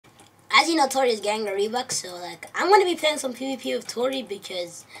as you know, Tori is getting a rebuck, so like I'm gonna be playing some PvP with Tori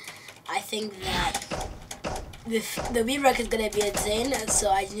because I think that the rebuck is gonna be insane.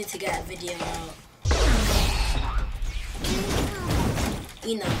 So I just need to get a video out.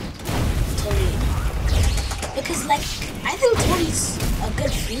 You know, Tori, because like I think Tori's a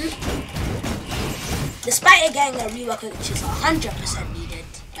good fruit, despite it getting a rebuck which is 100% needed.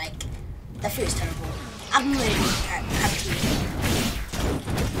 Like the fruit is terrible. I'm really happy.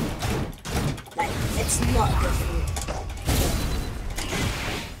 Like it's not a good fruit.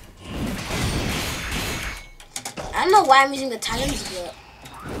 I don't know why I'm using the talents, but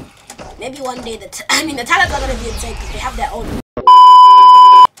maybe one day the talents are gonna be insane because they have their own.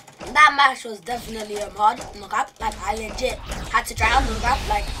 That match was definitely a mod. Like I legit had to try out the rap.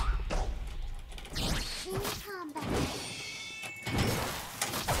 Like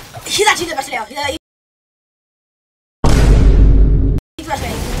he's actually the best player. He's the best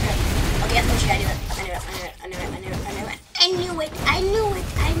player. Okay, that's mochi. I knew it.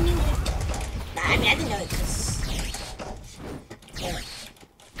 Nah, I mean I didn't know it because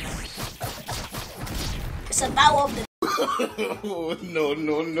it's a battle of the. Oh, no.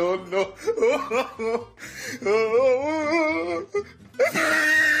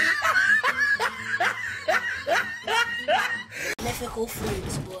 Mythical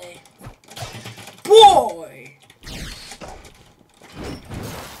fruits, boy.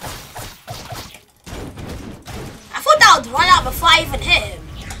 I thought that would run out before I even hit him.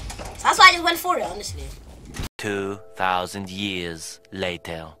 So that's why I just went for it, honestly. 2,000 years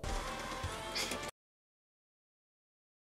later.